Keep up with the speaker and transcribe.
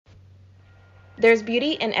There's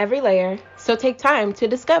beauty in every layer. So take time to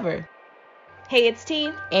discover. Hey, it's T.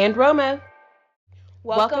 And Roma.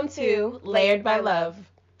 Welcome to Layered by Love.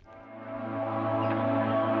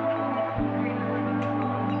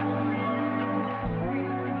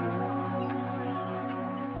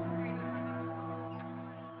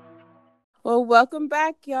 Well, welcome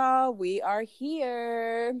back, y'all. We are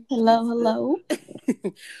here. Hello.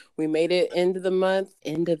 We made it end of the month,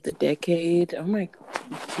 end of the decade. Oh my God.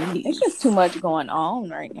 It's just too much going on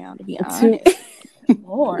right now, to be honest.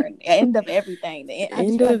 Lord, end of everything. The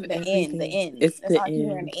end. The end. It's That's the all I can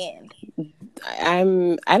hear end.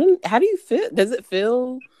 in the end. How do you feel? Does it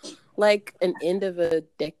feel like an end of a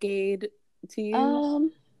decade to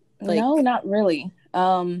you? No, not really.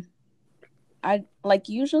 I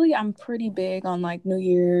usually I'm pretty big on like New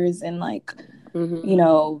Year's and like you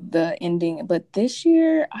know, the ending, but this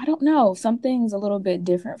year I don't know, something's a little bit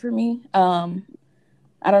different for me.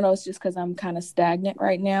 I don't know, it's just because I'm kind of stagnant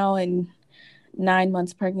right now and 9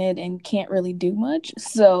 months pregnant and can't really do much,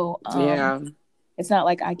 so it's not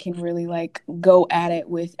like I can really like go at it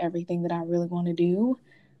with everything that I really want to do,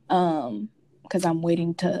 because I'm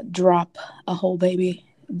waiting to drop a whole baby.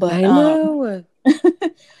 But I know.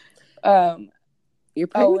 Your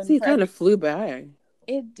pregnancy kind of flew by.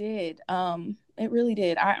 It did. It really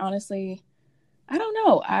did. I honestly, I don't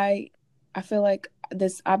know. I feel like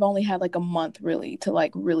I've only had like a month really to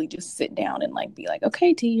like really just sit down and like be like,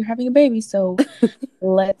 okay, T, you're having a baby, so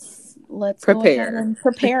let's prepare. Go ahead and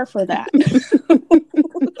prepare for that.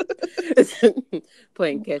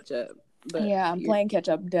 Playing catch up. But yeah, I'm playing catch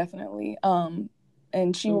up, definitely.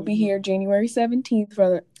 And she will be here January 17th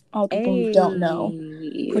for all the people who don't know,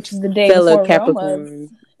 which is the day before Roma's.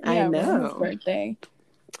 I know. Roma's birthday.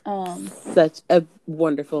 Such a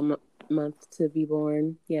wonderful month to be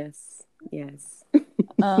born. Yes.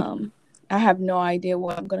 I have no idea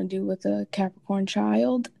what I'm gonna do with a Capricorn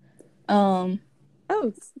child. I'm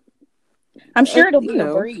sure it'll be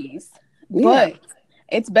a breeze, but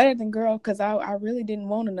it's better than girl, because I really didn't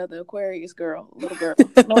want another Aquarius little girl.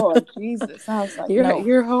 Lord Jesus, I was like,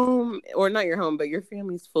 your home, or not your home, but your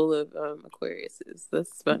family's full of Aquariuses.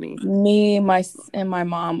 That's funny. Me, my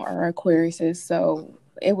mom are Aquariuses, so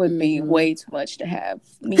it would be way too much to have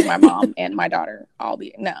me, my mom, and my daughter all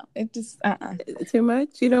be. No, it just too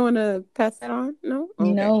much. You don't want to pass that on? No.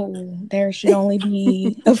 Okay. No, there should only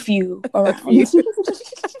be a few around.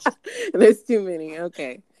 There's too many.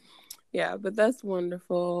 Okay. Yeah, but that's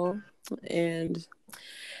wonderful. And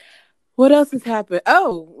what else has happened?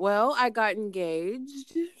 Oh, well, I got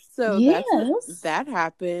engaged. So that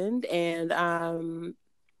happened. And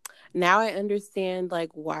now I understand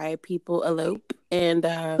like why people elope and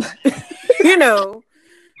you know,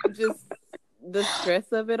 just the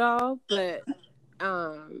stress of it all. But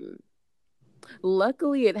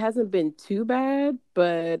luckily it hasn't been too bad,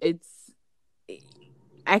 but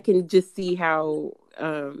I can just see how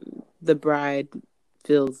the bride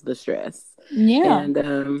feels the stress. Yeah.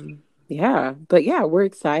 And but yeah, we're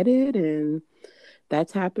excited and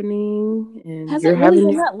that's happening. And has it really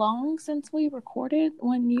been that long since we recorded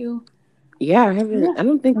when you? Yeah, I haven't. I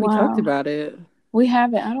don't think we talked about it. We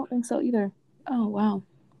haven't. I don't think so either. Oh wow,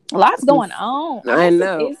 a lot's going on. I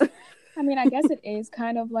know. I guess it is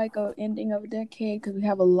kind of like a ending of a decade because we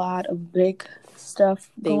have a lot of big stuff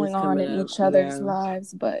going on in each other's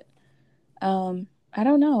lives. But I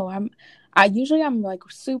don't know. I'm like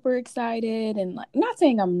super excited, and like, not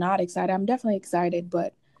saying I'm not excited. I'm definitely excited,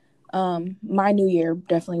 but my new year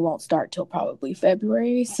definitely won't start till probably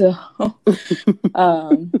February. So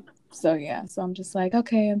so I'm just like,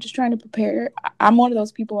 okay, I'm just trying to prepare. I'm one of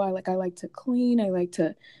those people I like to clean. I like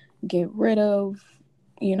to get rid of,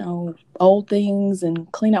 old things and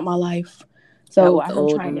clean up my life. So I've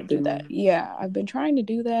been trying to do that. Yeah, I've been trying to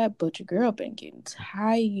do that, but your girl been getting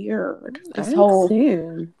tired. I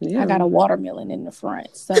got a watermelon in the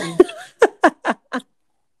front, so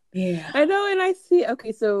yeah. I know, and I see.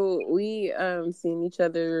 Okay, so we seen each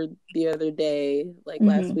other the other day, like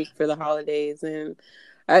last week for the holidays, and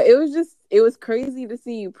it was crazy to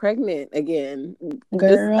see you pregnant again.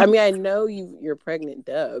 Girl. I know you're pregnant,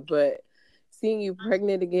 but seeing you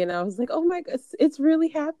pregnant again, I was like, oh my God, it's really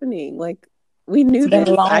happening. Like, we knew this,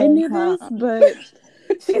 I knew this, but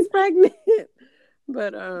she's pregnant.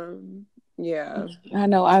 But yeah, I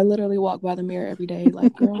know. I literally walk by the mirror every day,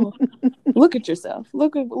 like, girl, look at yourself.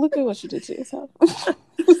 Look at what you did to yourself.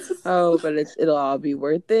 Oh, but it'll all be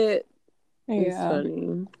worth it. Yeah. It's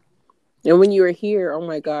funny. And when you were here, oh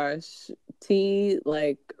my gosh, T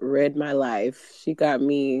like read my life. She got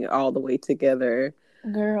me all the way together.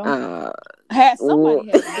 Girl,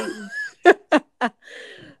 somebody had to.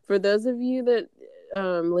 For those of you that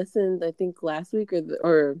listened, I think last week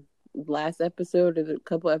or last episode or a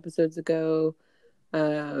couple episodes ago,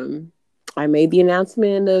 I made the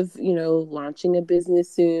announcement of, launching a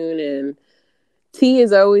business soon, and T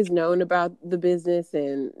is always known about the business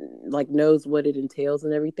and like knows what it entails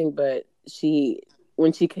and everything, but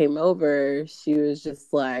when she came over, she was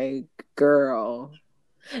just like, girl,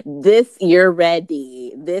 you're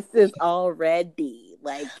ready. This is all ready.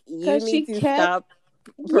 Like, you need to stop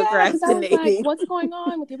because I was like, procrastinating. what's going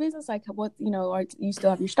on with your business? Like, what, you still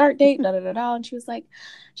have your start date, da da da da. And she was like,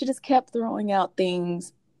 she just kept throwing out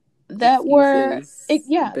things that they were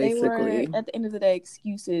at the end of the day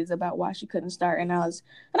excuses about why she couldn't start. And I was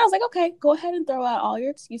like, okay, go ahead and throw out all your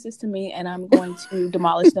excuses to me, and I'm going to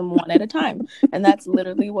demolish them one at a time. And that's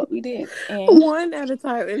literally what we did. And one at a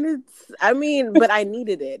time. And but I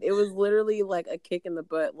needed it. It was literally like a kick in the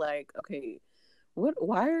butt. Like, okay,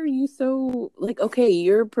 why are you so like, okay,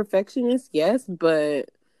 you're a perfectionist, yes, but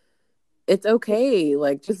it's okay.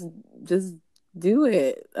 Like, just do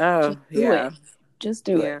it. Oh, yeah. Just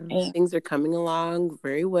do it. Things are coming along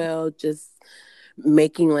very well. Just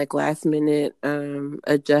making like last minute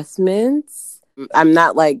adjustments. I'm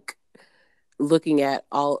not like looking at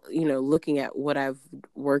what I've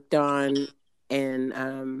worked on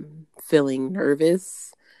and feeling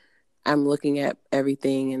nervous. I'm looking at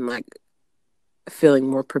everything and like feeling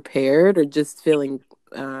more prepared, or just feeling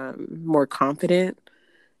more confident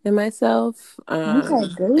in myself,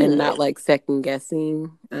 and not like second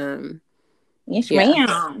guessing. Yes,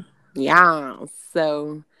 ma'am. Yeah.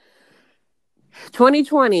 So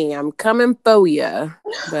 2020, I'm coming for ya.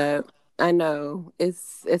 But I know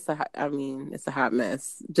it's a hot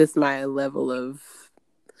mess. Just my level of,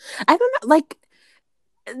 I don't know, like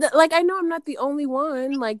I know I'm not the only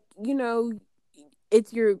one. Like,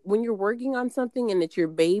 it's when you're working on something and it's your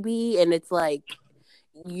baby, and it's like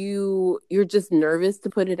you're just nervous to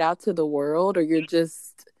put it out to the world, or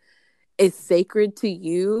it's sacred to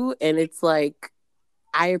you, and it's like,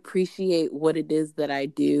 I appreciate what it is that I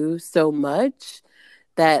do so much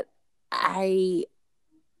that I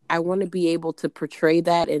want to be able to portray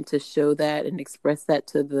that and to show that and express that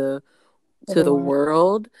to the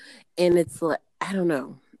world. And it's like, I don't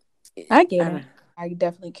know. I get it. I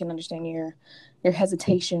definitely can understand your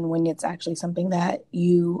hesitation when it's actually something that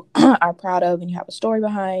you are proud of and you have a story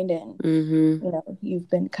behind, and you've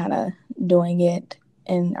been kind of doing it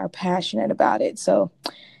and are passionate about it. So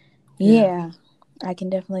yeah, I can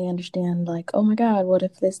definitely understand, like, oh my God, what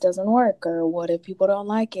if this doesn't work? Or what if people don't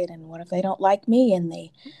like it? And what if they don't like me and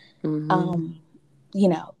they,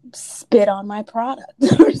 spit on my product?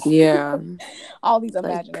 Yeah. All these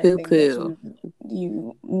imaginary things that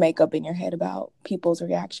you make up in your head about people's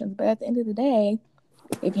reactions. But at the end of the day,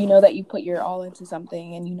 if you know that you put your all into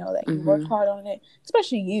something and you know that you work hard on it,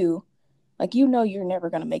 especially you, like, you're never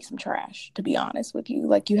going to make some trash, to be honest with you.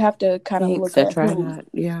 Like, you have to kind of look at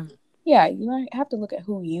you have to look at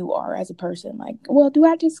who you are as a person. Like, well, do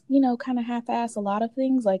I just, kind of half-ass a lot of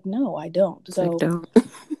things? Like, no, I don't. So,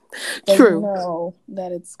 True. You know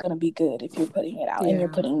that it's going to be good if you're putting it out and you're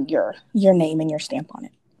putting your name and your stamp on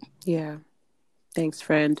it. Yeah. Thanks,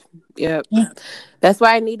 friend. Yep. That's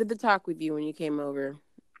why I needed to talk with you when you came over.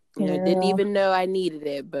 I didn't even know I needed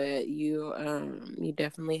it, but you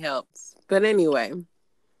definitely helped. But anyway,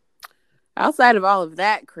 outside of all of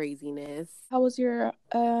that craziness, how was your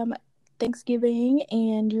Thanksgiving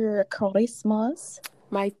and your Christmas?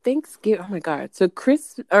 My Thanksgiving. Oh my God! So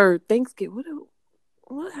Thanksgiving.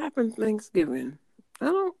 What happened Thanksgiving? I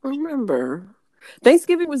don't remember.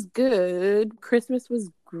 Thanksgiving was good. Christmas was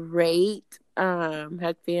great.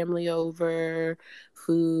 Had family over,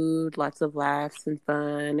 food, lots of laughs and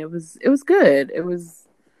fun. It was good. It was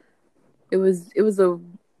a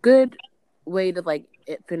good way to like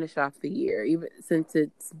finish off the year, even since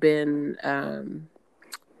it's been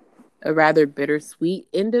a rather bittersweet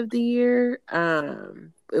end of the year.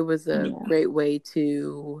 It was a great way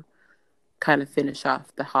to kind of finish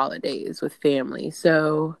off the holidays with family.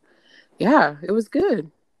 So yeah, it was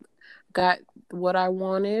good. Got what I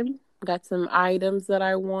wanted. Got some items that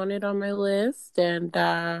I wanted on my list, and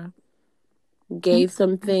gave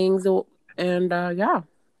some things, and yeah,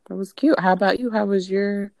 it was cute. How about you? How was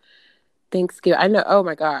your Thanksgiving? I know. Oh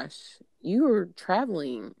my gosh, you were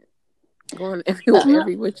traveling, going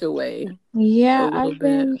every which way. Yeah, I've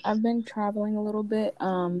been traveling a little bit.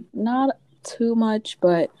 Not too much,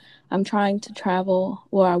 but I'm trying to travel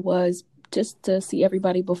where I was just to see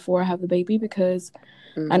everybody before I have the baby, because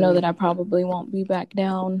I know that I probably won't be back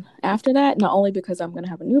down after that. Not only because I'm going to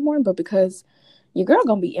have a newborn, but because, your girl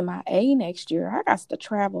gonna be MIA next year. I got to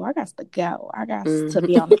travel. I got to go. I got to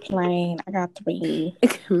be Mhm. on the plane. I got to be.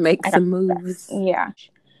 Make I got some moves. yeah.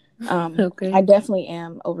 Okay. I definitely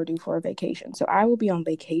am overdue for a vacation. So I will be on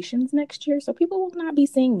vacations next year. So people will not be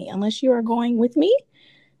seeing me unless you are going with me.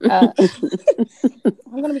 I'm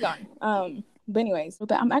gonna be gone. But anyways,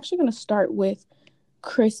 but I'm actually gonna start with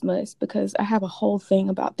Christmas because I have a whole thing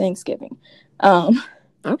about Thanksgiving.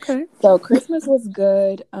 Okay. So Christmas was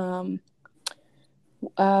good.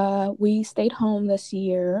 We stayed home this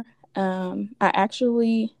year. I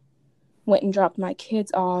actually went and dropped my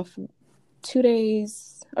kids off 2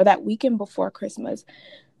 days or that weekend before Christmas,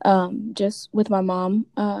 just with my mom,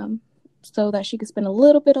 so that she could spend a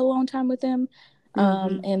little bit alone time with them.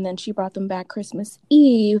 And then she brought them back Christmas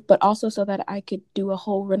Eve, but also so that I could do a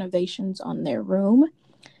whole renovations on their room.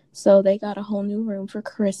 So they got a whole new room for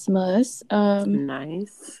Christmas.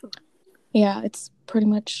 Nice. Yeah, it's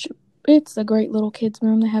a great little kids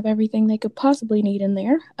room. They have everything they could possibly need in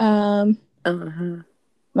there.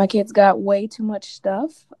 My kids got way too much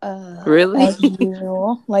stuff. Really? As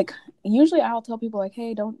usual. Like usually I'll tell people like,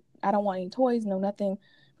 hey, I don't want any toys, no nothing.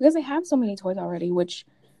 Because they have so many toys already, which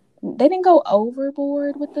they didn't go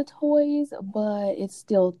overboard with the toys, but it's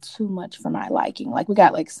still too much for my liking. Like we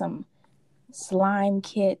got like some slime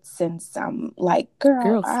kits and some like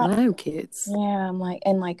Girl, slime kits. yeah, I'm like,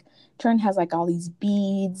 and like Trent has like all these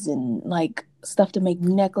beads and like stuff to make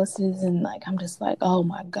necklaces, and like I'm just like, oh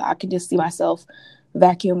my god, I can just see myself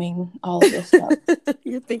vacuuming all of this stuff.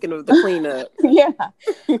 You're thinking of the cleanup. Yeah,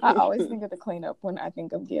 I always think of the cleanup when I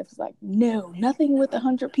think of gifts. Like, no, nothing with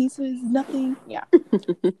 100 pieces, nothing. Yeah.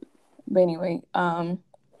 But anyway,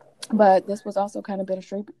 but this was also kind of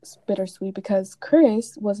bittersweet because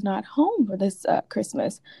Chris was not home for this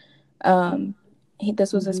Christmas.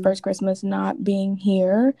 This was his first Christmas not being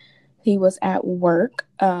here. He was at work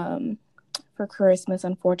for Christmas,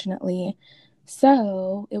 unfortunately.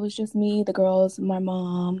 So it was just me, the girls, my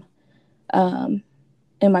mom, and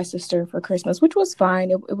my sister for Christmas, which was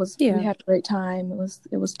fine. It was we had a great time. It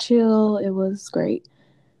was chill. It was great.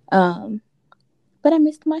 But I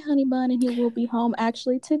missed my honey bun, and he will be home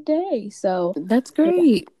actually today. So that's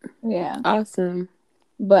great. Yeah. Awesome.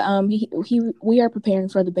 But we are preparing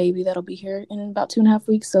for the baby that'll be here in about 2.5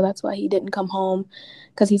 weeks. So that's why he didn't come home,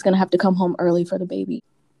 because he's gonna have to come home early for the baby.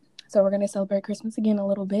 So we're gonna celebrate Christmas again a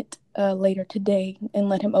little bit later today and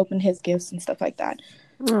let him open his gifts and stuff like that.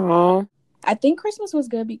 Aww. I think Christmas was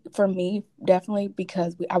good for me, definitely,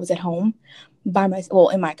 because I was at home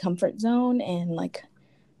in my comfort zone and like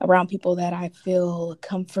around people that I feel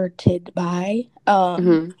comforted by.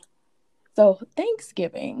 So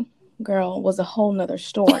Thanksgiving, girl, was a whole nother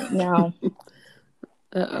story. Now,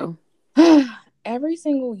 every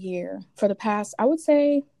single year for the past, I would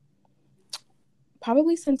say,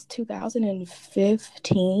 probably since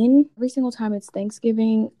 2015, every single time it's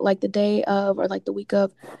Thanksgiving, like the day of or like the week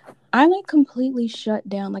of, I like completely shut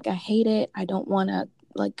down. Like I hate it. I don't want to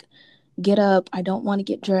like get up. I don't want to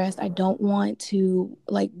get dressed. I don't want to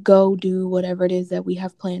like go do whatever it is that we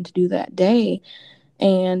have planned to do that day.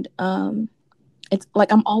 And it's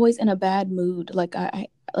like I'm always in a bad mood. Like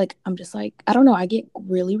I'm just like, I don't know, I get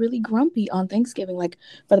really, really grumpy on Thanksgiving. Like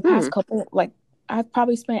for the past couple, like I've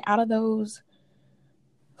probably spent out of those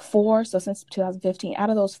 4, so since 2015, out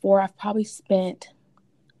of those 4, I've probably spent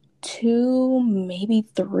 2, maybe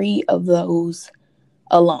 3 of those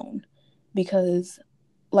alone, because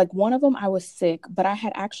like one of them I was sick, but I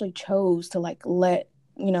had actually chose to like let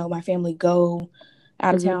my family go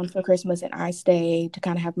out of town for Christmas, and I stayed to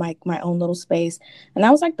kind of have my own little space. And that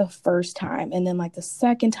was like the first time. And then like the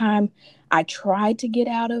second time I tried to get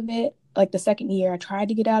out of it, like the second year I tried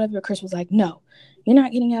to get out of it, Chris was like, no, you're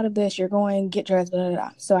not getting out of this, you're going, get dressed, blah, blah,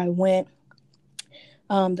 blah. So I went.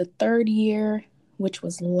 The third year, which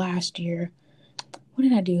was last year, what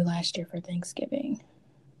did I do last year for Thanksgiving?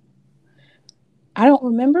 I don't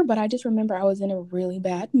remember, but I just remember I was in a really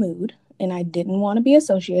bad mood and I didn't want to be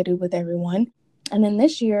associated with everyone. And then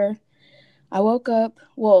this year, I woke up,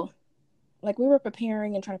 like we were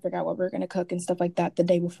preparing and trying to figure out what we were going to cook and stuff like that the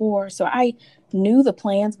day before. So I knew the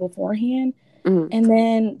plans beforehand. And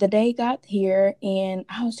then the day got here and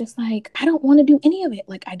I was just like, I don't want to do any of it.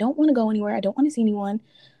 Like, I don't want to go anywhere. I don't want to see anyone.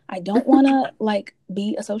 I don't want to like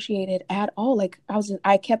be associated at all. Like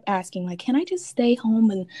I kept asking, like, can I just stay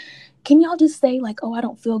home, and can y'all just say like, oh, I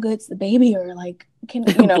don't feel good, it's the baby, or like, can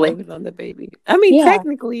blame it on the baby? I mean,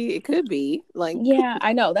 technically it could be like, yeah,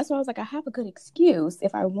 I know. That's why I was like, I have a good excuse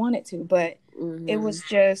if I wanted to, but it was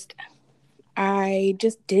just, I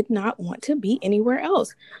just did not want to be anywhere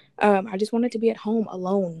else. I just wanted to be at home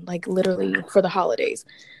alone, like literally for the holidays.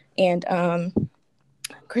 And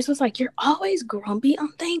Chris was like, "You're always grumpy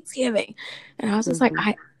on Thanksgiving," and I was just like,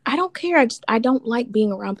 Mm-hmm. I don't care. I don't like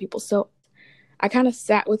being around people. So I kind of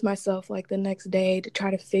sat with myself like the next day to try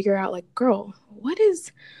to figure out, like, girl, what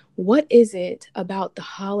is it about the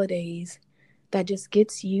holidays that just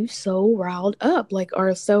gets you so riled up, like,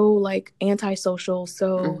 or so like antisocial,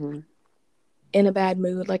 so Mm-hmm. in a bad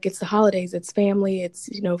mood? Like, it's the holidays, it's family, it's,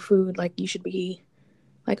 you know, food. Like, you should be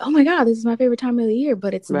like, oh my God, this is my favorite time of the year,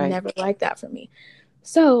 but it's Right. never like that for me.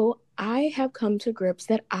 So I have come to grips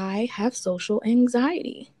that I have social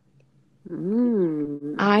anxiety.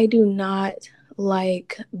 I do not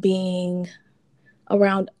like being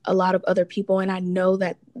around a lot of other people, and I know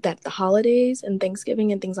that the holidays and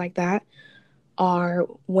Thanksgiving and things like that are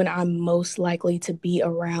when I'm most likely to be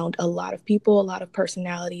around a lot of people, a lot of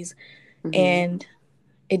personalities, Mm-hmm. and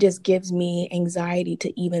it just gives me anxiety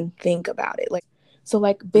to even think about it. Like, so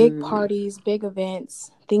like big parties, big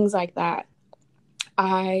events, things like that,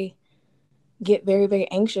 I get very, very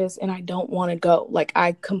anxious and I don't want to go. Like,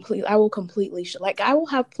 I will completely like, I will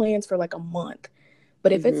have plans for like a month,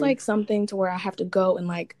 but if it's like something to where I have to go and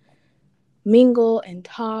like mingle and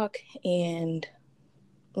talk and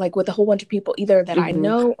like with a whole bunch of people either that I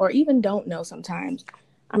know or even don't know, sometimes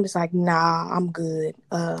I'm just like, nah, I'm good.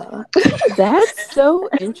 That's so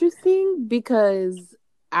interesting because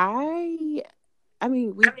I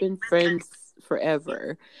mean, we've been friends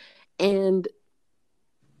forever, and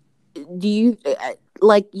do you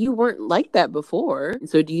like, you weren't like that before?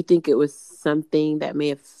 So do you think it was something that may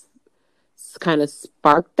have kind of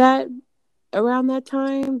sparked that around that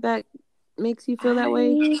time that makes you feel that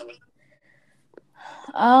way?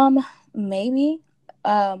 Maybe.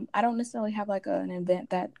 I don't necessarily have like an event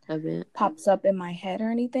that pops up in my head or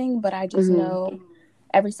anything, but I just know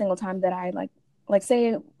every single time that I like say,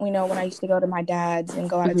 you know, when I used to go to my dad's and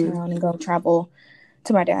go out of town and go travel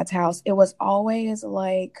to my dad's house, it was always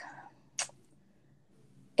like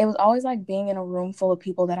being in a room full of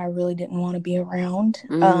people that I really didn't want to be around.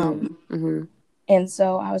 And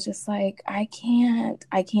so I was just like, I can't,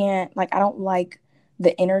 like, I don't like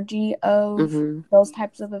the energy of those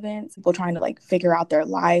types of events. People trying to like figure out their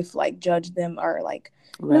life, like judge them, or like,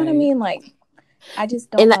 you know what I mean? Like, I just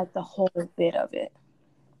don't like the whole bit of it.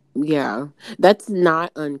 Yeah, that's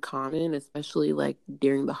not uncommon, especially like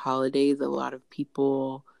during the holidays. A lot of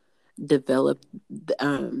people develop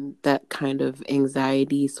that kind of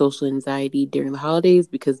anxiety, social anxiety during the holidays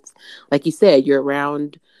because, like you said, you're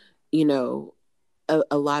around, you know,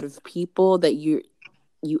 a lot of people that you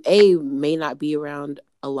A, may not be around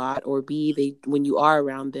a lot, or B, they, when you are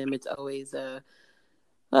around them, it's always a,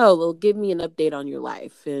 oh, well, give me an update on your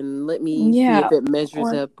life and let me see if it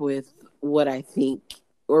measures up with what I think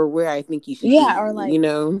or where I think you should be, or like, you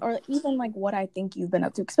know? or even like what I think you've been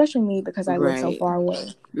up to, especially me, because I live so far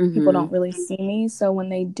away. Mm-hmm. People don't really see me. So when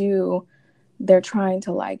they do, they're trying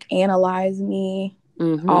to like analyze me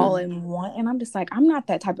all in one. And I'm just like, I'm not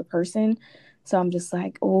that type of person. So I'm just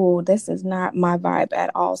like, oh, this is not my vibe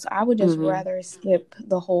at all. So I would just rather skip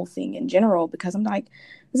the whole thing in general, because I'm like,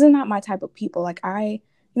 this is not my type of people. Like, I'm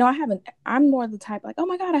more the type like, oh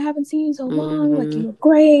my God, I haven't seen you in so long. Like, you look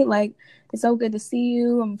great. Like, it's so good to see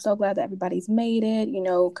you. I'm so glad that everybody's made it, you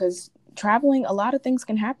know, because traveling, a lot of things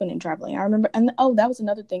can happen in traveling. I remember, and oh, that was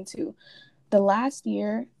another thing too. The last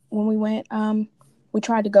year when we went, we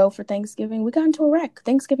tried to go for Thanksgiving. We got into a wreck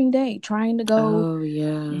Thanksgiving Day, trying to go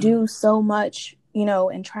do so much, you know,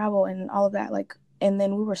 and travel and all of that. Like, and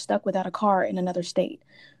then we were stuck without a car in another state,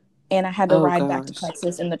 and I had to ride back to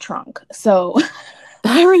Texas in the trunk. So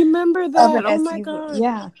I remember that. Oh my God.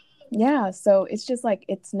 Yeah. So it's just like,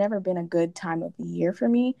 it's never been a good time of the year for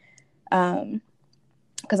me.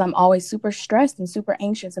 Because I'm always super stressed and super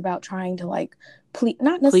anxious about trying to like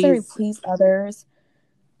not necessarily please others,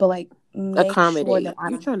 but like make sure that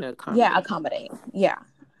you're trying to accommodate. Accommodate.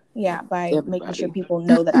 Yeah, by making sure people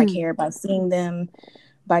know that I care, by seeing them,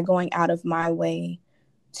 by going out of my way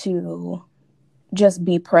to just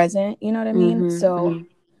be present, you know what I mean? So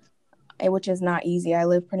which is not easy. I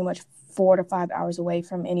live pretty much 4 to 5 hours away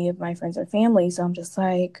from any of my friends or family, so I'm just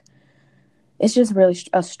like, it's just really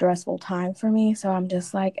a stressful time for me. So I'm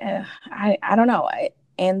just like, I don't know.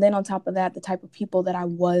 And then on top of that, the type of people that I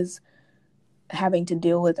was having to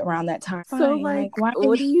deal with around that time. So like what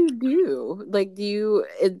do you do? Like,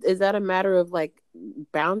 is that a matter of like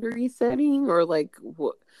boundary setting, or like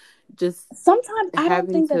what? Just sometimes I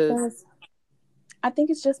don't think that I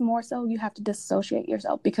think it's just more so you have to dissociate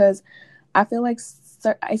yourself, because I feel like,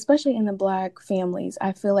 especially in the Black families,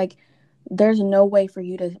 I feel like there's no way for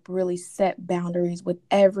you to really set boundaries with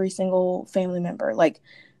every single family member. Like,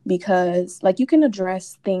 because like you can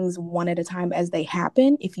address things one at a time as they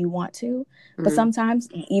happen if you want to, but sometimes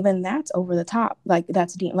even that's over the top. Like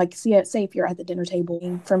that's like say if you're at the dinner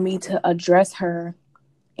table, for me to address her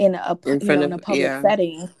in a in a public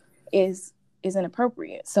setting is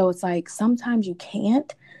inappropriate. So it's like sometimes you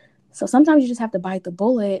can't. So sometimes you just have to bite the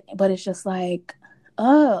bullet, but it's just like,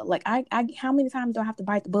 like I how many times do I have to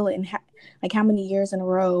bite the bullet, and like how many years in a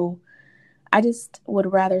row? I just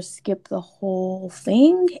would rather skip the whole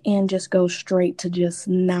thing and just go straight to just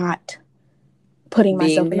not putting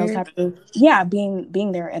myself in those type of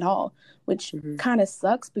being there at all, which kind of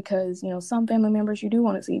sucks because, you know, some family members you do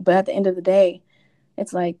want to see, but at the end of the day,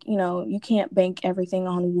 it's like, you know, you can't bank everything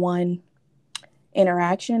on one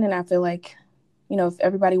interaction. And I feel like, you know, if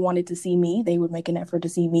everybody wanted to see me, they would make an effort to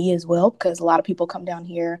see me as well, because a lot of people come down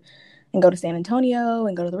here and go to San Antonio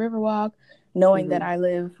and go to the Riverwalk knowing that I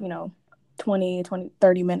live, you know,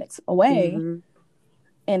 30 minutes away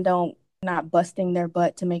and not busting their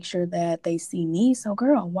butt to make sure that they see me. So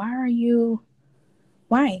girl, why are you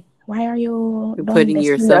putting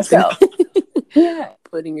yourself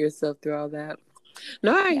putting yourself through all that?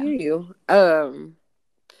 No, I hear you.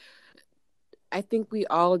 I think we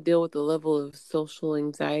all deal with a level of social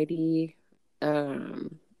anxiety in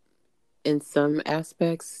some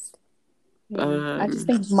aspects. I just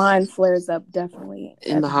think mine flares up definitely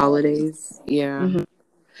in the holidays. Yeah.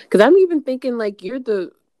 Because I'm even thinking like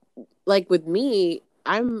with me,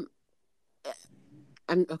 I'm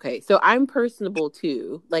okay. So I'm personable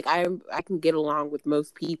too. Like I can get along with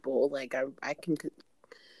most people. Like I can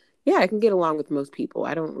get along with most people.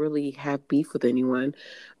 I don't really have beef with anyone.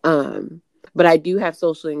 But I do have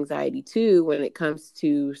social anxiety too when it comes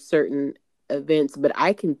to certain events, but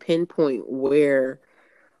I can pinpoint where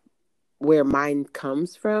mine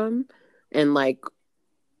comes from and like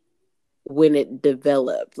when it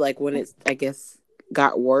developed, like when it's, I guess,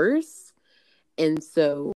 got worse. And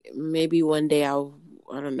so maybe one day I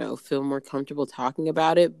don't know, feel more comfortable talking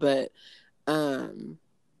about it. But for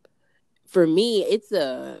me, it's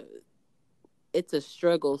a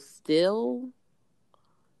struggle still.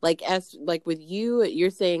 Like with you,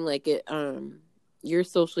 you're saying like it your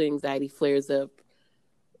social anxiety flares up,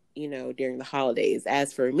 you know, during the holidays.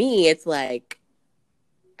 As for me, it's like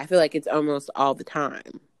I feel like it's almost all the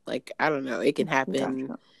time. Like I don't know, it can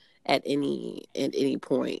happen at any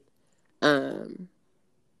point.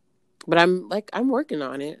 But I'm working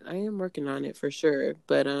on it. I am working on it for sure.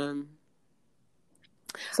 But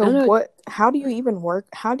so how do you even work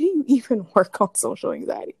on social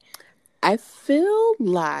anxiety? I feel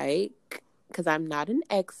like, because I'm not an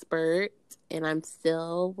expert and I'm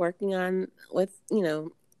still working on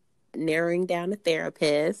narrowing down a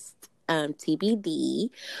therapist,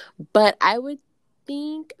 TBD, but I would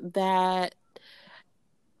think that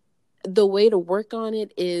the way to work on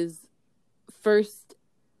it is first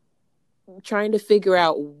trying to figure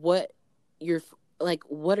out what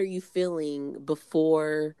are you feeling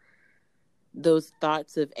before those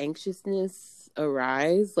thoughts of anxiousness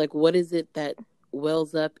arise. Like, what is it that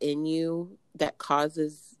wells up in you that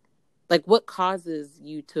causes, like, what causes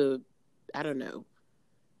you to, I don't know,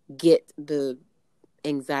 get the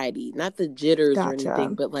anxiety, not the jitters or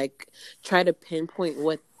anything, but like try to pinpoint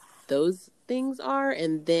what those things are,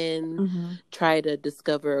 and then try to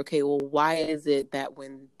discover, okay, well, why is it that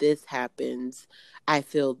when this happens I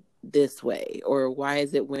feel this way, or why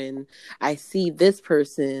is it when I see this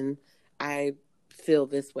person I feel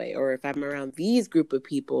this way, or if I'm around these group of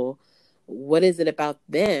people, what is it about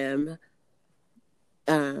them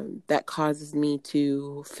that causes me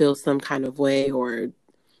to feel some kind of way, or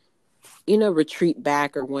retreat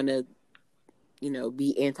back, or want to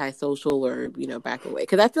be antisocial, or back away.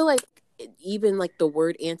 Because I feel like even like the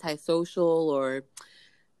word antisocial, or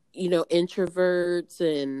introverts,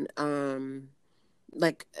 and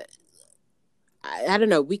like I don't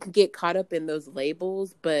know, we can get caught up in those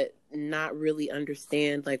labels but not really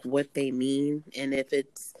understand like what they mean. And if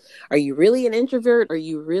it's, are you really an introvert? Are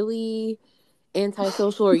you really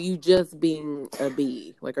antisocial? Or are you just being a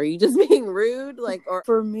bee? Like, are you just being rude? Like, or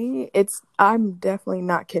for me, I'm definitely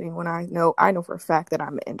not kidding when I know for a fact that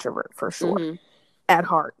I'm an introvert for sure. At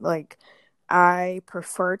heart. Like, I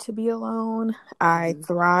prefer to be alone. I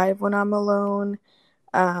thrive when I'm alone.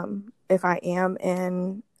 If I am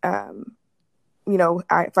in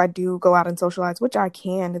if I do go out and socialize, which I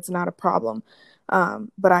can, it's not a problem.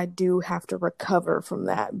 But I do have to recover from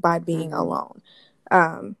that by being alone.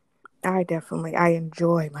 I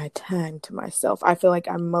enjoy my time to myself. I feel like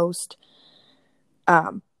I'm most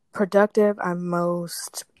productive. I'm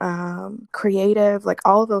most creative. Like,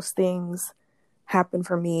 all of those things happen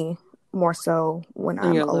for me more so when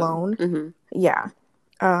I'm alone. Yeah.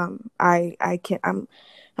 I can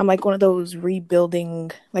I'm like one of those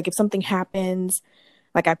rebuilding, like if something happens,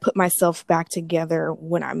 like I put myself back together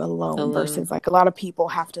when I'm alone versus like a lot of people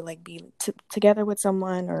have to like be together with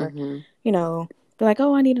someone or you know, be like,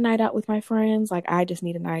 oh, I need a night out with my friends. Like I just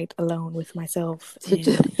need a night alone with myself.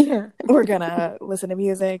 And we're gonna listen to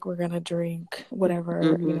music, we're gonna drink whatever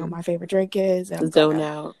you know my favorite drink is, and zone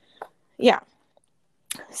out. Yeah.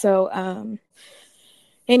 So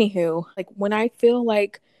anywho, like when I feel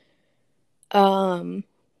like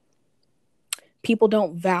people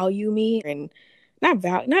don't value me, and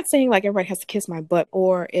not saying like everybody has to kiss my butt,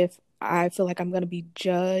 or if I feel like I'm going to be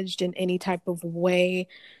judged in any type of way,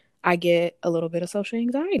 I get a little bit of social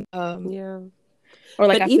anxiety. Yeah. Or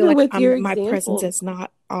like but I feel like my example, presence is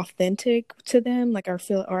not authentic to them. Like I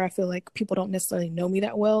feel like people don't necessarily know me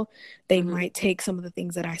that well. They might take some of the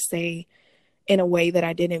things that I say in a way that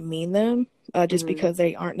I didn't mean them, just because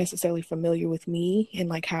they aren't necessarily familiar with me and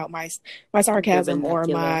like how my sarcasm or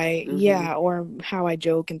my or how I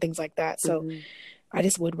joke and things like that. So I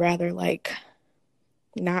just would rather like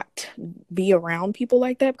not be around people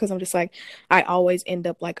like that, because I'm just like, I always end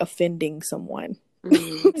up like offending someone.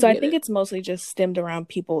 So I think it's mostly just stemmed around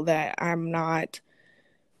people that I'm not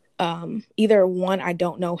either one, I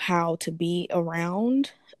don't know how to be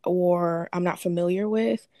around, or I'm not familiar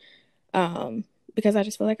with. Because I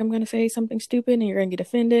just feel like I'm going to say something stupid and you're going to get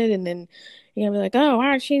offended, and then you're going to be like, oh,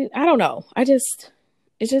 why is she? I don't know. It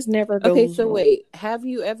just never goes. Okay, so wait, have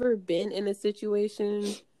you ever been in a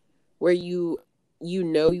situation where you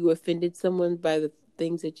offended someone by the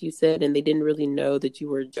things that you said and they didn't really know that you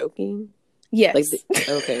were joking? Yes. Like,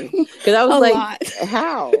 okay. Because I was like,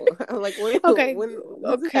 how? Like, okay.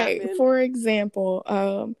 For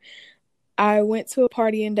example, I went to a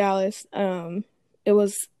party in Dallas. It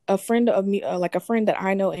was a friend of me, like a friend that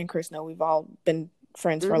I know and Chris know. We've all been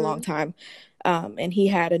friends for a long time. And he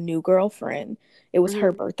had a new girlfriend. It was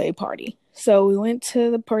her birthday party. So we went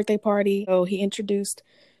to the birthday party. So he introduced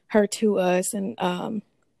her to us, and I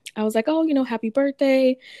was like, oh, you know, happy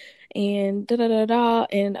birthday, and da da da da.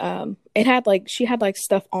 And it had like, she had like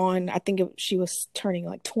stuff on. I think she was turning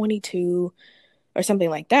like 22 or something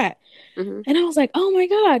like that. And I was like, oh my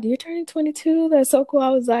God, you're turning 22. That's so cool. I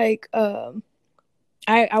was like, I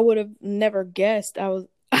would have never guessed. I was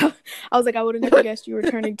like, I would have never guessed you were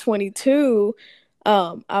turning 22.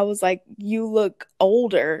 I was like, you look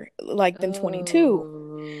older like than 22.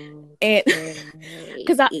 And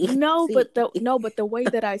because but the way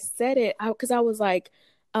that I said it, because I was like,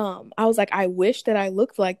 I wish that I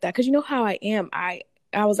looked like that. Cause you know how I am. I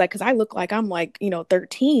was like, because I look like I'm like,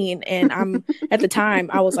 13, and I'm at the time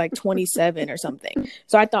I was like 27 or something.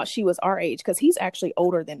 So I thought she was our age, because he's actually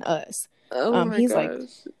older than us. He's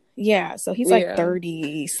gosh. So he's like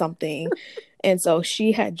 30 something. And so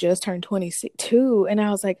she had just turned 22, and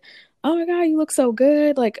I was like, oh my God, you look so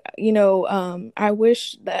good. Like, I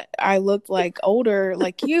wish that I looked like older,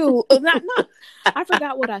 like you. not, I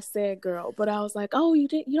forgot what I said, girl, but I was like, oh, you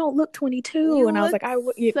don't look 22. And I was like,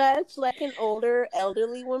 such like an older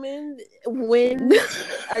elderly woman. When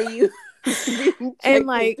are you? and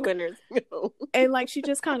like, and like, she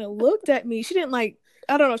just kind of looked at me. She didn't like,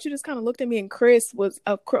 I don't know. She just kind of looked at me, and Chris was,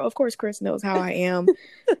 of course, Chris knows how I am.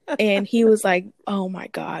 And he was like, oh my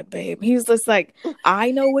God, babe. He was just like,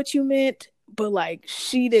 I know what you meant, but like,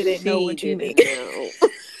 she didn't know what you meant.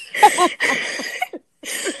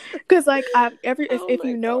 Because like, if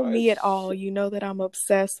you know me at all, you know that I'm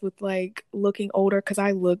obsessed with like looking older, because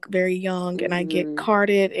I look very young and I get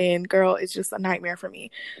carded, and girl, it's just a nightmare for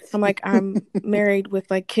me. I'm like, I'm married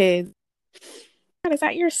with like kids. Is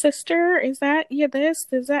that your sister? Is that this?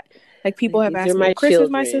 Is that like, people have asked me if Chris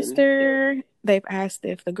is my sister? Yeah. They've asked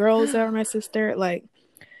if the girls are my sister, like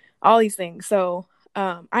all these things. So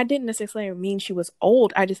I didn't necessarily mean she was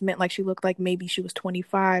old. I just meant like she looked like maybe she was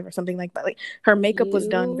 25 or something like that. Like her makeup was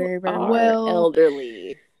done very, very well.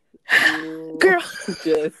 Elderly. Girl.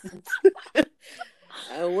 Just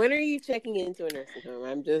when are you checking into a nursing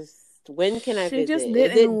home? when can I visit? She just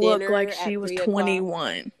didn't look like she was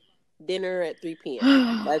 21. Dinner at 3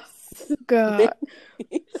 p.m. That's God.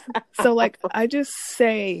 So like, I just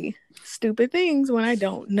say stupid things when I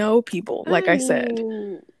don't know people, like I said.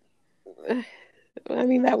 I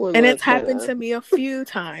mean, that was, and it's happened to me a few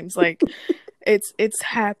times. Like it's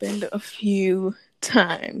happened a few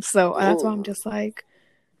times. So that's why I'm just like,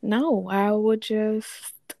 no, I would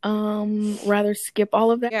just rather skip all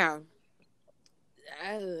of that. Yeah.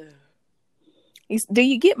 Do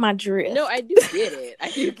you get my drift? No, I do get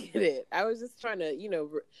it. I was just trying to,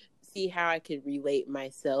 see how I could relate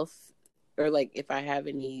myself, or like if I have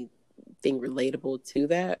anything relatable to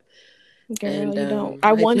that. Girl, And, you don't.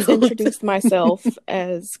 I once don't. introduced myself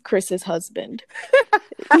as Chris's husband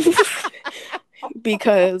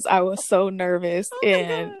because I was so nervous.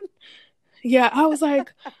 And yeah, I was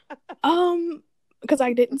like, because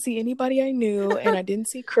I didn't see anybody I knew and I didn't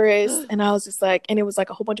see Chris. And I was just like, and it was like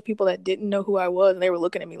a whole bunch of people that didn't know who I was. And they were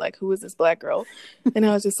looking at me like, who is this black girl? And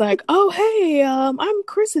I was just like, oh, hey, I'm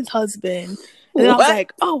Chris's husband. And then I was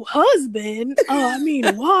like, oh, husband? I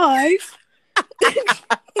mean, wife.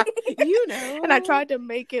 You know. And I tried to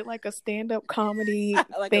make it like a stand-up comedy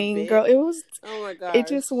like thing, girl. It was, oh my god, it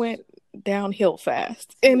just went downhill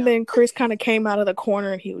fast. And then Chris kind of came out of the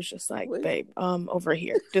corner and he was just like, babe, over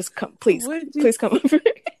here, just come, please come over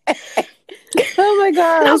here. Oh my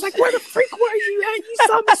god. And I was like, where the freak were you? You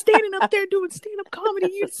saw me standing up there doing stand-up comedy,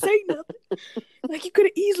 you didn't say nothing. Like, you could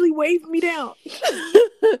have easily waved me down.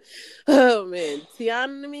 Oh man,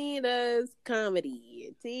 Tiana does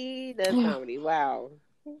comedy. T does comedy. Wow.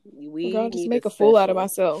 Girl, just make a fool out of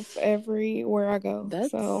myself everywhere I go.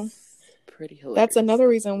 That's so pretty hilarious. That's another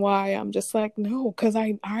reason why I'm just like, no, because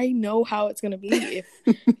I know how it's gonna be if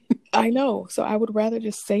I know. So I would rather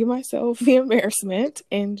just save myself the embarrassment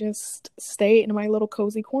and just stay in my little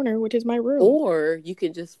cozy corner, which is my room. Or you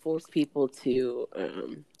can just force people to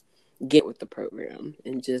get with the program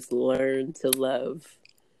and just learn to love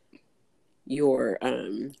your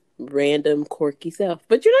random quirky self.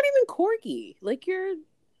 But you're not even quirky. Like,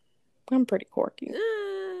 I'm pretty quirky.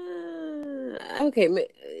 Okay.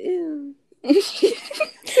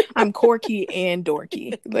 I'm quirky and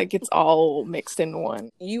dorky. Like, it's all mixed in one.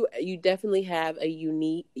 You definitely have a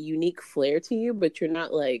unique flair to you, but you're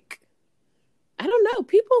not like, I don't know.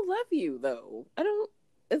 People love you though.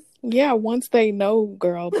 Yeah, once they know,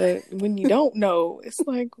 girl, but when you don't know, it's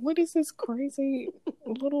like, what is this crazy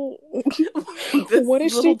little what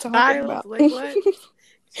is she talking about? Like, what?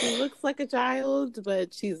 She looks like a child,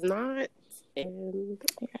 but she's not. And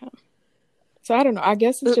yeah. So I don't know. I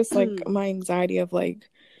guess it's just like my anxiety of like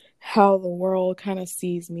how the world kind of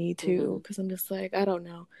sees me too, because I'm just like, I don't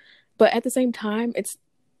know. But at the same time, it's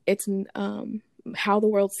how the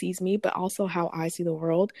world sees me, but also how I see the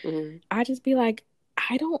world. I just be like,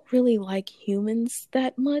 I don't really like humans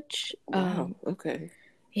that much. Wow. Okay.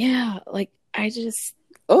 Yeah, like I just.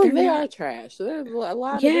 Oh, they are trash. There's a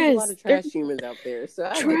lot of trash humans out there. So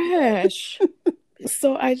trash.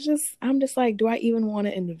 So I'm just like, do I even want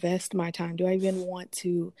to invest my time? Do I even want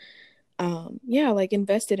to, like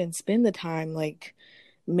invest it and spend the time, like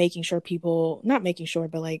making sure people, not making sure,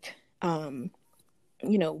 but like,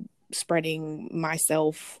 spreading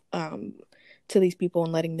myself, to these people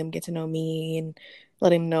and letting them get to know me and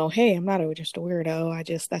letting them know, hey, I'm not just a weirdo.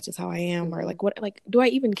 That's just how I am. Or like, what, like, do I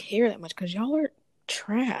even care that much? Cause y'all are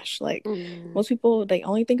trash. Like most people, they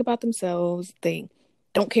only think about themselves. They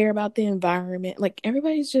don't care about the environment. Like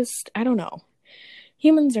everybody's just, I don't know.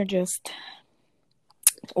 Humans are just,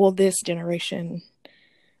 well, this generation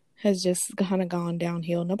has just kind of gone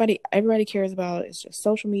downhill. Everybody cares about it's just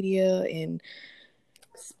social media and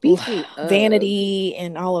vanity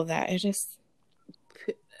and all of that. It's just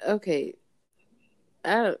okay.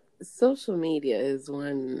 Social media is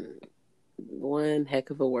one heck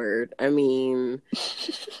of a word. I mean,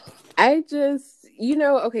 I just,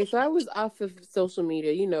 okay, so I was off of social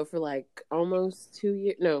media, for like almost 2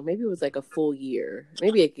 years. No, maybe it was like a full year,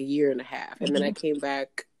 maybe like a year and a half. And then I came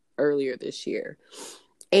back earlier this year.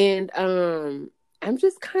 And I'm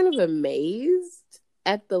just kind of amazed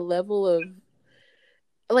at the level of,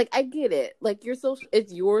 like, I get it. Like,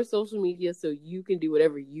 it's your social media, so you can do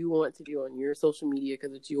whatever you want to do on your social media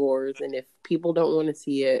because it's yours. And if people don't want to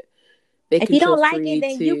see it, if you don't like it,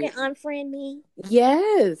 then you can unfriend me.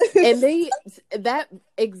 Yes. And that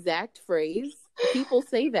exact phrase, people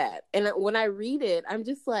say that. And when I read it, I'm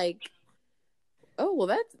just like, oh,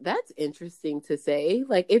 well, that's interesting to say.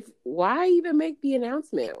 Like, why even make the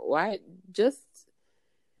announcement? Why just,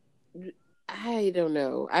 I don't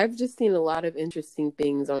know. I've just seen a lot of interesting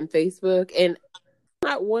things on Facebook, and I'm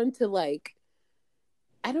not one to like,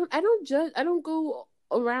 I don't judge. I don't go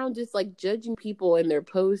around just like judging people and their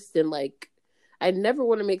posts, and like, I never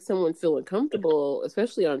want to make someone feel uncomfortable,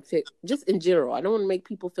 especially on just in general. I don't want to make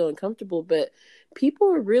people feel uncomfortable, but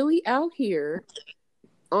people are really out here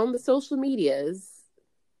on the social medias,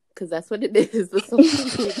 because that's what it is, the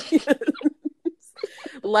social media.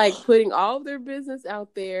 Like putting all of their business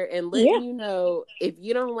out there and letting you know, if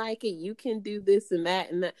you don't like it, you can do this and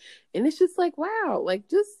that and that. And it's just like, wow, like,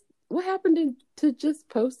 just what happened to just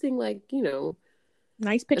posting, like,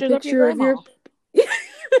 nice pictures of your grandma.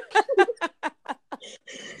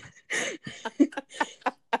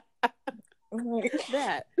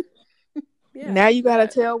 That. Yeah. now you gotta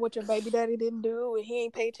tell what your baby daddy didn't do, and he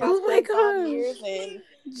ain't paid child support in 5 years, and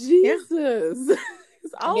Jesus,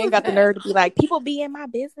 you ain't got the nerve to be like, people be in my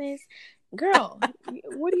business, girl.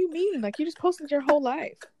 What do you mean? Like, you just posted your whole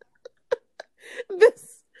life.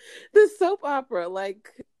 This soap opera, like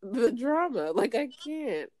the drama, like I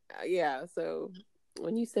can't. Yeah, so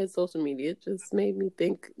when you said social media, it just made me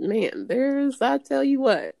think, man, I tell you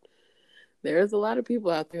what, there's a lot of people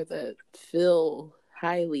out there that feel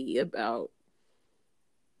highly about,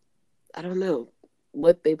 I don't know,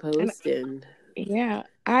 what they post. And yeah,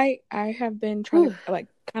 I have been trying to, like,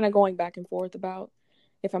 kind of going back and forth about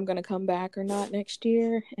if I'm going to come back or not next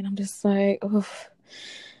year. And I'm just like, oh,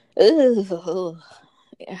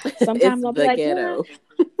 yeah. Sometimes I'll be like, ghetto.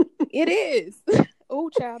 Yeah, it is. Oh,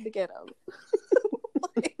 child, the ghetto.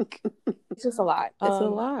 Like, it's just a lot. It's a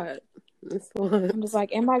lot. I'm just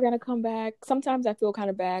like, am I going to come back? Sometimes I feel kind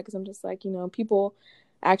of bad because I'm just like, you know, people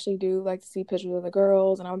actually do like to see pictures of the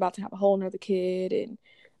girls, and I'm about to have a whole nother kid, and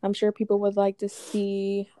I'm sure people would like to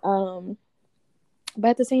see. But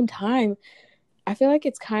at the same time, I feel like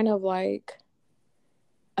it's kind of like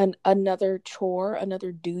another chore,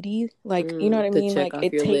 another duty. Like, you know what I mean? Like,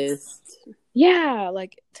 it takes list. Yeah,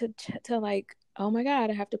 like to like, oh my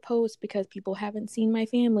God, I have to post because people haven't seen my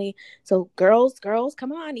family. So girls,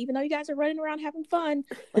 come on. Even though you guys are running around having fun,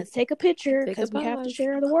 let's take a picture because we have to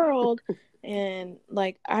share the world. And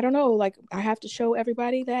like, I don't know, like I have to show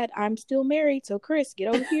everybody that I'm still married. So Chris, get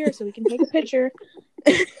over here so we can take a picture.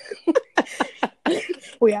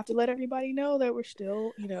 We have to let everybody know that we're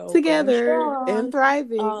still, you know, together and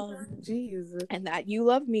thriving. Jesus. And that you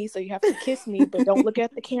love me, so you have to kiss me, but don't look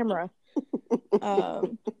at the camera.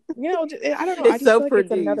 You know, I don't know. I just feel like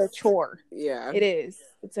it's another chore. Yeah, it is.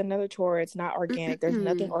 It's another chore. It's not organic. There's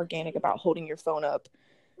nothing organic about holding your phone up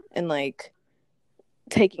and like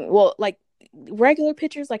taking, well, like regular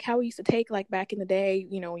pictures, like how we used to take, like back in the day.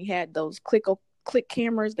 You know, we had those click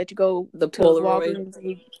cameras that you go the to Polaroid.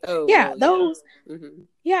 Those. Mm-hmm.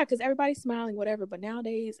 Yeah, because everybody's smiling, whatever. But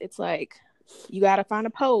nowadays, it's like you gotta find a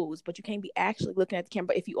pose, but you can't be actually looking at the camera.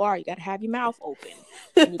 But if you are, you gotta have your mouth open.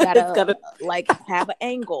 And you gotta like have an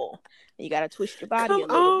angle. And you gotta twist your body a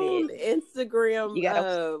little bit. Instagram, you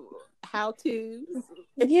gotta how to.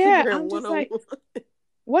 Yeah, I'm just like,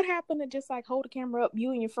 what happened to just like hold the camera up,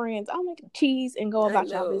 you and your friends, I'll make cheese and go about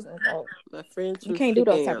your business. Like, my friends, you can't do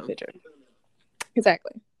those type of pictures.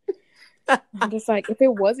 Exactly. I'm just like, if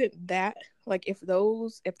it wasn't that, like if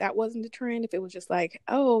that wasn't the trend, if it was just like,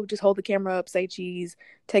 oh, just hold the camera up, say cheese,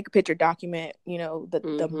 take a picture, document, you know,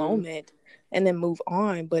 the moment, and then move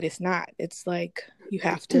on. But it's not. It's like you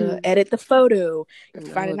have to edit the photo, you have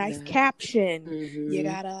to find a nice caption. You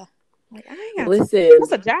gotta, like, I ain't got listen.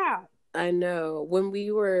 What's a job? I know. When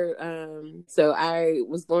we were, so I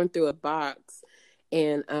was going through a box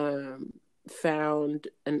and found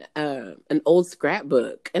an old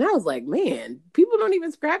scrapbook, and I was like, man, people don't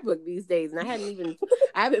even scrapbook these days. And I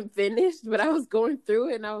haven't finished, but I was going through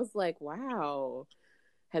it and I was like, wow,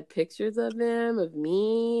 had pictures of them, of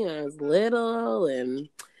me, and I was little, and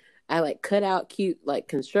I like cut out cute like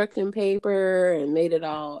construction paper and made it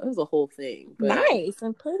was a whole thing. But nice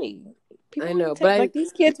and pretty. People I know, but like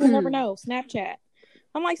these kids will never know. Snapchat.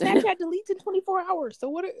 I'm like, Snapchat deletes in 24 hours. So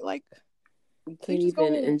what? Like, you can't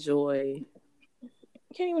even enjoy.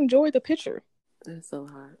 You can't even enjoy the picture. That's a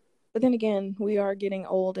lot. But then again, we are getting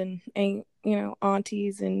old and you know,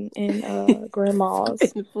 aunties and grandmas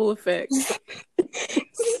in full effect.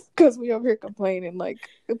 Because we over here complaining like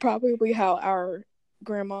probably how our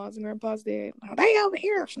grandmas and grandpas did. They over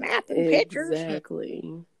here snapping pictures.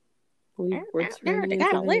 Exactly. They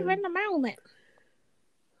gotta live in the moment.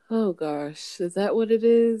 Oh gosh, is that what it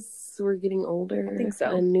is? We're getting older. I think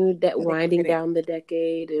so. Winding down the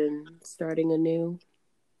decade and starting anew.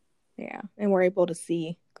 Yeah, and we're able to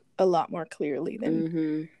see a lot more clearly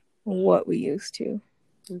than what we used to.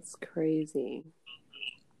 It's crazy.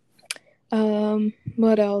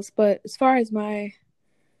 What else? But as far as my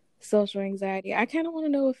social anxiety, I kind of want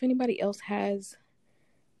to know if anybody else has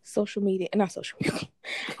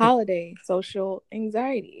holiday social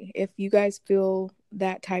anxiety. If you guys feel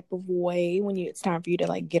that type of way when it's time for you to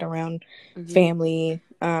like get around family,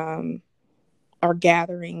 or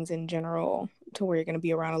gatherings in general, to where you're going to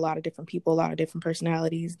be around a lot of different people, a lot of different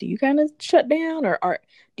personalities, do you kind of shut down, or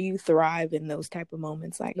do you thrive in those type of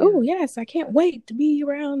moments? Like, oh yes, I can't wait to be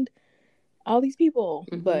around all these people.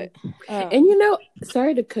 But and you know,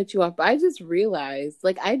 sorry to cut you off, but I just realized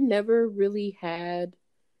like I never really had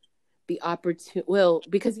the opportunity, well,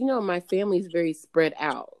 because you know my family's very spread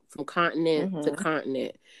out from continent to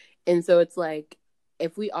continent, and so it's like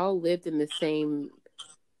if we all lived in the same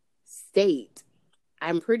state,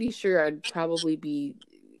 I'm pretty sure I'd probably be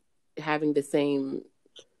having the same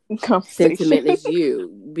Conversation. sentiment as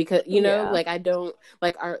you, because you know, like I don't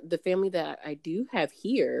like the family that I do have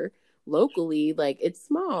here locally, like it's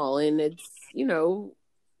small and it's, you know,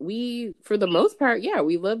 we for the most part, yeah,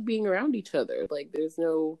 we love being around each other. Like there's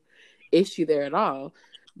no issue there at all.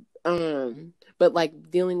 But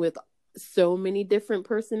like dealing with so many different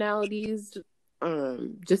personalities,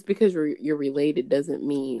 just because you're related doesn't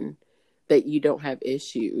mean that you don't have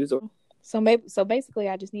issues. Or So basically,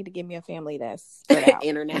 I just need to give me a family that's spread out.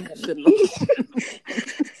 international.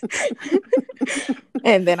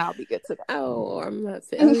 And then I'll be good to go. Oh, I'm not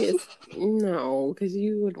saying no, because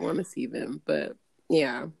you would want to see them, but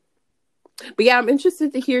yeah. But yeah, I'm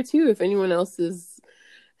interested to hear too if anyone else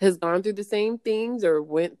has gone through the same things or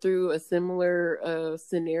went through a similar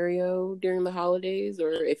scenario during the holidays,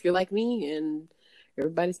 or if you're like me and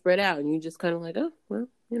everybody's spread out and you just kind of like, oh, well,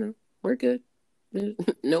 you know, we're good. There's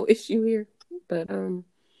no issue here. But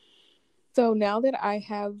so now that I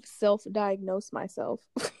have self-diagnosed myself,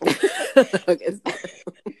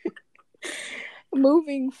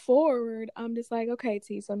 moving forward, I'm just like, okay,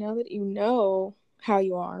 T, so now that you know how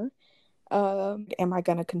you are, am I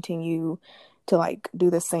going to continue to like do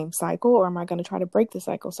the same cycle, or am I going to try to break the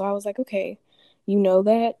cycle? So I was like, okay, you know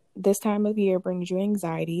that this time of year brings you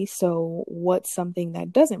anxiety. So what's something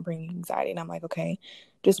that doesn't bring you anxiety? And I'm like, okay,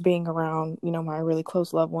 just being around, you know, my really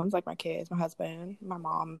close loved ones, like my kids, my husband, my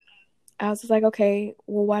mom. I was just like, okay,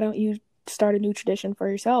 well, why don't you start a new tradition for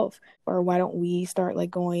yourself? Or why don't we start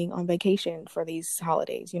like going on vacation for these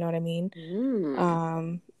holidays? You know what I mean?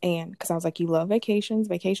 And because I was like, you love vacations.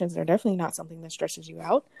 Vacations are definitely not something that stresses you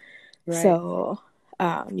out. Right. So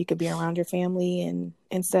you could be around your family, and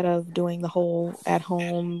instead of doing the whole at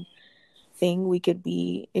home thing, it could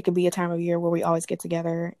be a time of year where we always get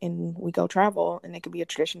together and we go travel. And it could be a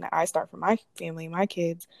tradition that I start for my family, my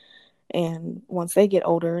kids. And once they get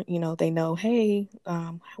older, you know, they know, hey,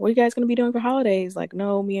 what are you guys going to be doing for holidays? Like,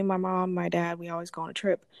 no, me and my mom, my dad, we always go on a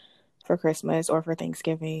trip for Christmas or for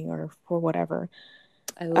Thanksgiving or for whatever.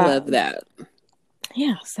 I love that.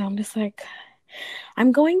 Yeah. So I'm just like,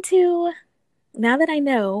 I'm going to, now that I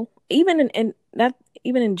know, even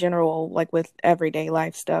in general, like with everyday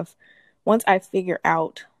life stuff, once I figure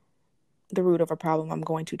out the root of a problem, I'm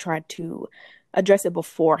going to try to address it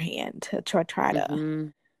beforehand, to try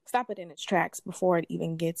to stop it in its tracks before it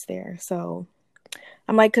even gets there. So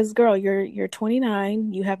I'm like, because girl, you're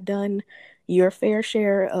 29, you have done your fair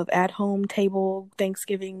share of at-home table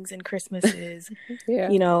Thanksgivings and Christmases. Yeah.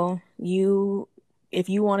 You know, if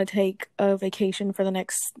you want to take a vacation for the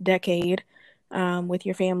next decade with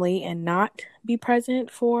your family and not be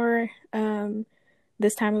present for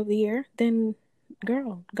this time of the year, then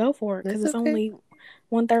girl, go for it, because it's only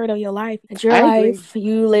 1/3 of your life. It's your life.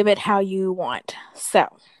 You live it how you want. So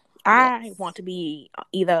I want to be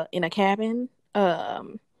either in a cabin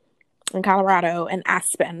in Colorado, in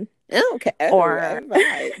Aspen. Okay. Or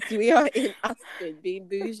right. We are in Aspen, being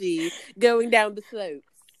bougie, going down the slopes.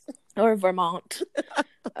 Or Vermont.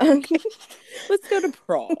 Let's go to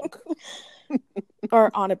Prague.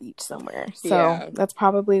 Or on a beach somewhere. So that's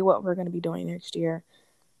probably what we're going to be doing next year.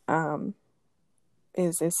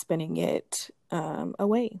 Is spending it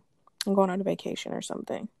away. I'm going on a vacation or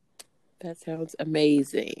something. That sounds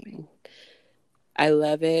amazing. I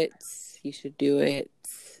love it. You should do it.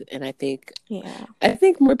 And I think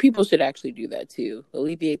more people should actually do that too.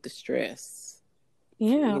 Alleviate the stress.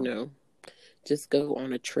 Yeah. You know, just go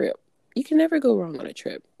on a trip. You can never go wrong on a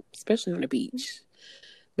trip, especially on a beach.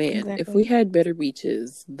 Man, if we had better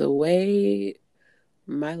beaches, the way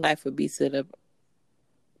my life would be set up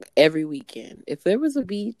every weekend. If there was a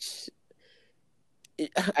beach,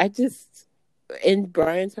 in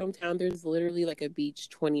Brian's hometown, there's literally like a beach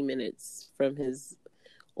 20 minutes from his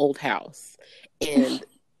old house. And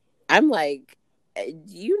I'm like,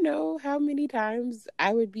 you know how many times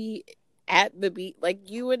I would be at the beach? Like,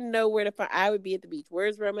 you wouldn't know where to find. I would be at the beach.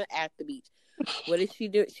 Where's Roma? At the beach. What is she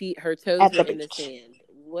doing? Her toes are in the sand.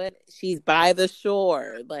 She's by the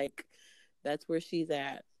shore. Like, that's where she's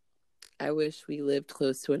at. I wish we lived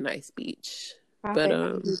close to a nice beach. But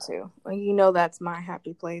you too. Like, you know, that's my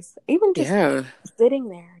happy place. Even just sitting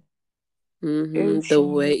there. The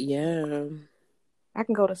way, I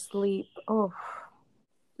can go to sleep. Oh,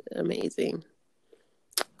 amazing.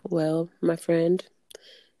 Well, my friend,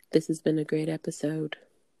 this has been a great episode.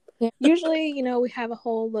 Yeah. Usually, you know, we have a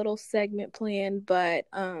whole little segment planned, but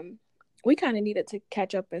we kind of needed to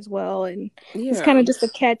catch up as well, and it's kind of just a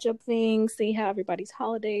catch up thing. See how everybody's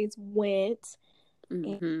holidays went.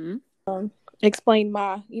 And, explain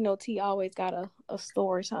my, you know, T always got a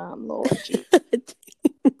story time, Lord.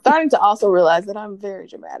 So starting to also realize that I'm very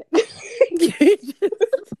dramatic.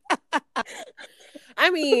 I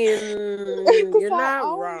mean, you're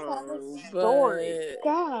not wrong, but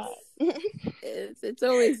God, it's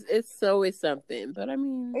always something. But I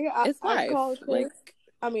mean, yeah, it's life.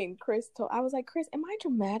 Chris I was like, Chris, am I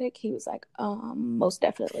dramatic? He was like, most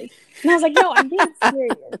definitely. And I was like, no, I'm being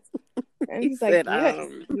serious. And he's like, yes,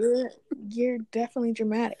 you're definitely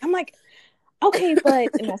dramatic. I'm like, okay, but,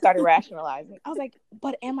 and I started rationalizing. I was like,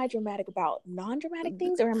 but am I dramatic about non-dramatic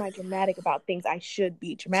things, or am I dramatic about things I should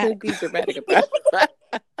be dramatic? About.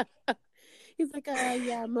 He's like,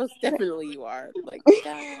 yeah, most definitely you are. Like,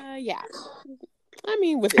 yeah. I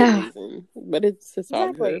mean, within reason, but it's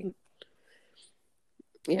all good.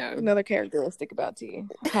 Yeah. Another characteristic about T,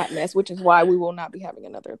 hot mess, which is why we will not be having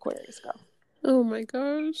another Aquarius girl. Oh my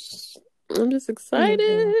gosh, I'm just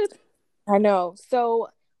excited. I know. So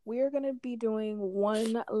we're gonna be doing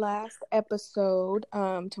one last episode.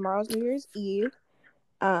 Tomorrow's New Year's Eve.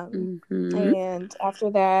 And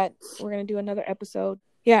after that, we're gonna do another episode.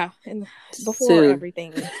 Yeah, and before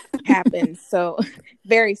everything happens, so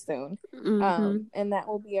very soon. And that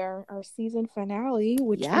will be our season finale,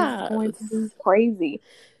 which is going to be crazy.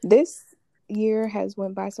 This year has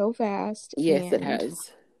went by so fast. Yes, it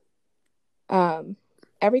has.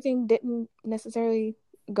 Everything didn't necessarily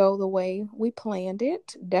go the way we planned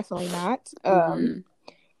it. Definitely not.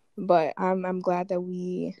 But I'm glad that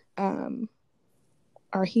we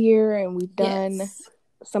are here and we've done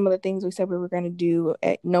some of the things we said we were going to do,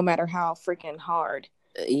 no matter how freaking hard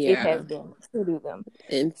it has been to do them.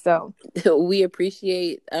 And so we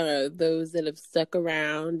appreciate those that have stuck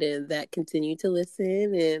around and that continue to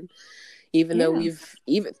listen. And even though we've,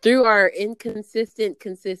 even through our inconsistent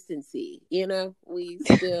consistency, we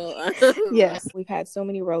still yes, we've had so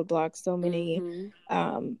many roadblocks, so many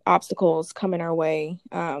obstacles coming our way.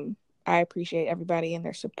 I appreciate everybody and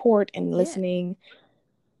their support and listening.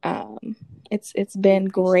 It's been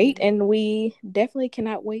great, and we definitely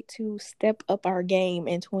cannot wait to step up our game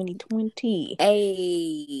in 2020.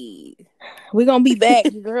 Hey, we're gonna be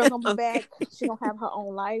back. Your girl's gonna be back. She gonna have her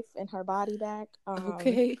own life and her body back.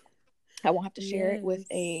 Okay, I won't have to share it with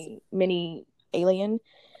a mini alien.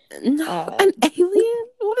 No, an alien?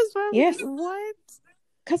 What is wrong? Yes, what?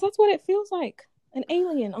 Because that's what it feels like. An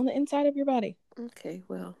alien on the inside of your body. Okay,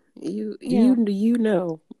 well, you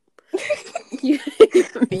know.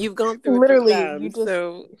 You've gone through literally time, you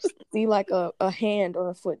just see like a hand or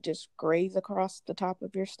a foot just graze across the top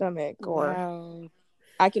of your stomach, or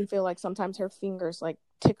I can feel like sometimes her fingers like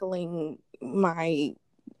tickling my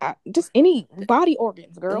just any body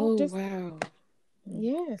organs, girl.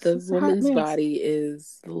 Yes, the woman's body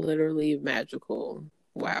is literally magical.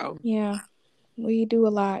 Wow. Yeah, we do a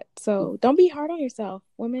lot, so don't be hard on yourself,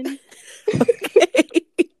 women.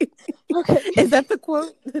 Okay. Is that the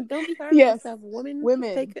quote? Don't be hard on yourself, women.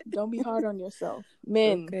 Women, don't be hard on yourself.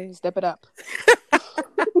 Men, step it up.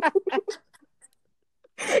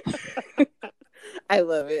 I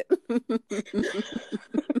love it.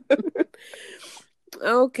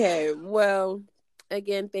 Okay, well,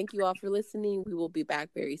 again, thank you all for listening. We will be back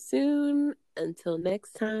very soon. Until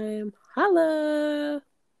next time, holla.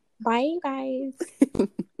 Bye, guys.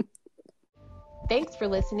 Thanks for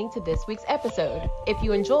listening to this week's episode. If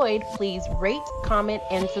you enjoyed, please rate, comment,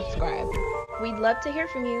 and subscribe. We'd love to hear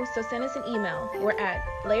from you, so send us an email. We're at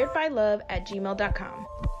layeredbylove@gmail.com.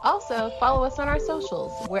 Also, follow us on our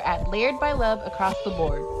socials. We're at Layered by Love across the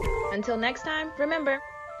board. Until next time, remember,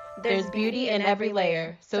 there's beauty in every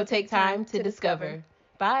layer, so take time to discover.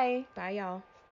 Bye. Bye, y'all.